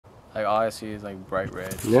Like all I see is like bright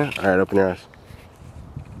red. Yeah. All right, open your eyes.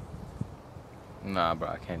 Nah, bro,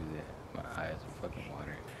 I can't do that. My eyes are fucking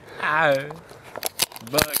watering. Ah,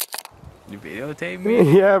 bug. You videotape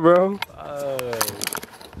me? Yeah, bro.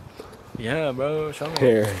 Yeah, bro. Show me.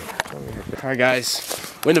 Here. All right,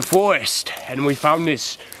 guys. We're in the forest, and we found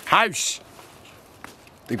this house.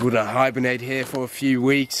 They're gonna hibernate here for a few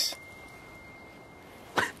weeks.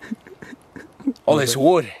 All this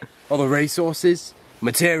wood, all the resources,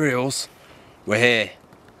 materials, we're here.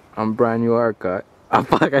 I'm Brian Uarca. Oh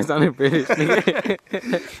fuck, I sounded British.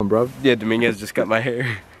 Bro. Yeah, Dominguez just cut my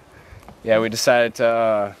hair. Yeah, we decided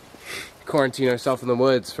to quarantine ourselves in the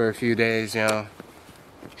woods for a few days, you know.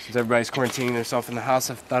 Since everybody's quarantining themselves in the house,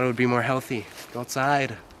 I thought it would be more healthy. Go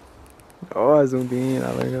outside. Oh, I zoomed in.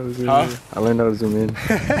 I learned how to zoom in. I learned how to zoom in.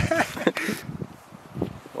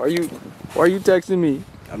 Why are you texting me?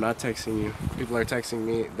 I'm not texting you. People are texting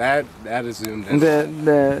me. That is zoomed in.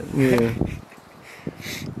 Yeah.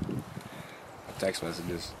 Text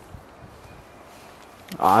messages.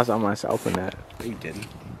 Oh, I saw myself in that. No, you didn't.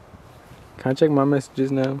 Can I check my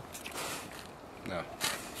messages now? No.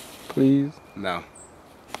 Please? No.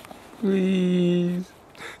 Please.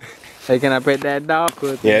 Hey, can I pet that dog?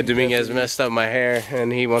 Yeah, Dominguez messed up my hair,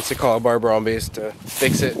 and he wants to call a barber on base to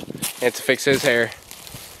fix it, and to fix his hair.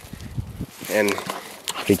 And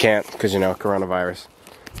he can't, because, you know, coronavirus.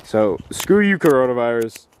 So, screw you,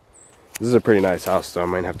 coronavirus. This is a pretty nice house, though. I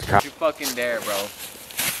might have to cop. You fucking dare, bro.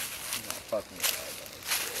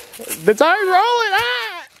 The tire's rolling!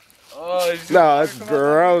 Ah! Oh, No, that's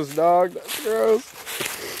gross, dog. That's gross.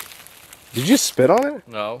 Did you spit on it?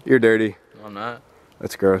 No. You're dirty. No, I'm not.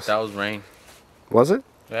 That's gross. That was rain. Was it?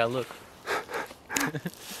 Yeah, look.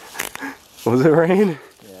 Was it rain?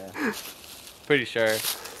 Yeah. Pretty sure.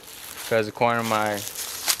 Because according to my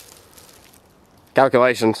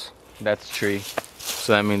Calculations. that's a tree.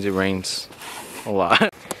 So that means it rains a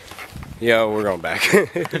lot. Yo, we're going back.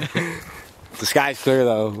 The sky's clear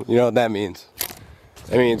though. You know what that means?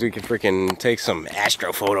 That means we can freaking take some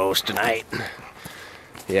astro photos tonight.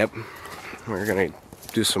 Yep. We're gonna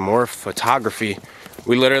do some more photography.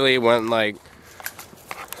 We literally went like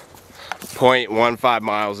 0.15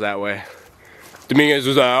 miles that way. Dominguez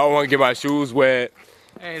was like, I don't want to get my shoes wet.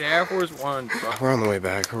 Hey, the Air Force One. We're on the way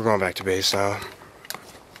back. We're going back to base now. I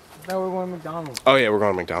thought we were going to McDonald's. Oh yeah, we're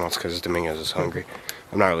going to McDonald's because Dominguez is hungry.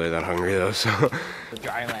 I'm not really that hungry though, so. The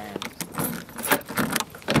dry lands.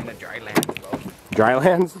 The dry lands, bro. Dry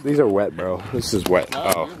lands? These are wet, bro. This is wet. No,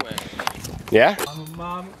 Oh. you're wet. Yeah?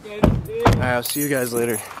 Mom, Alright, I'll see you guys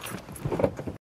later.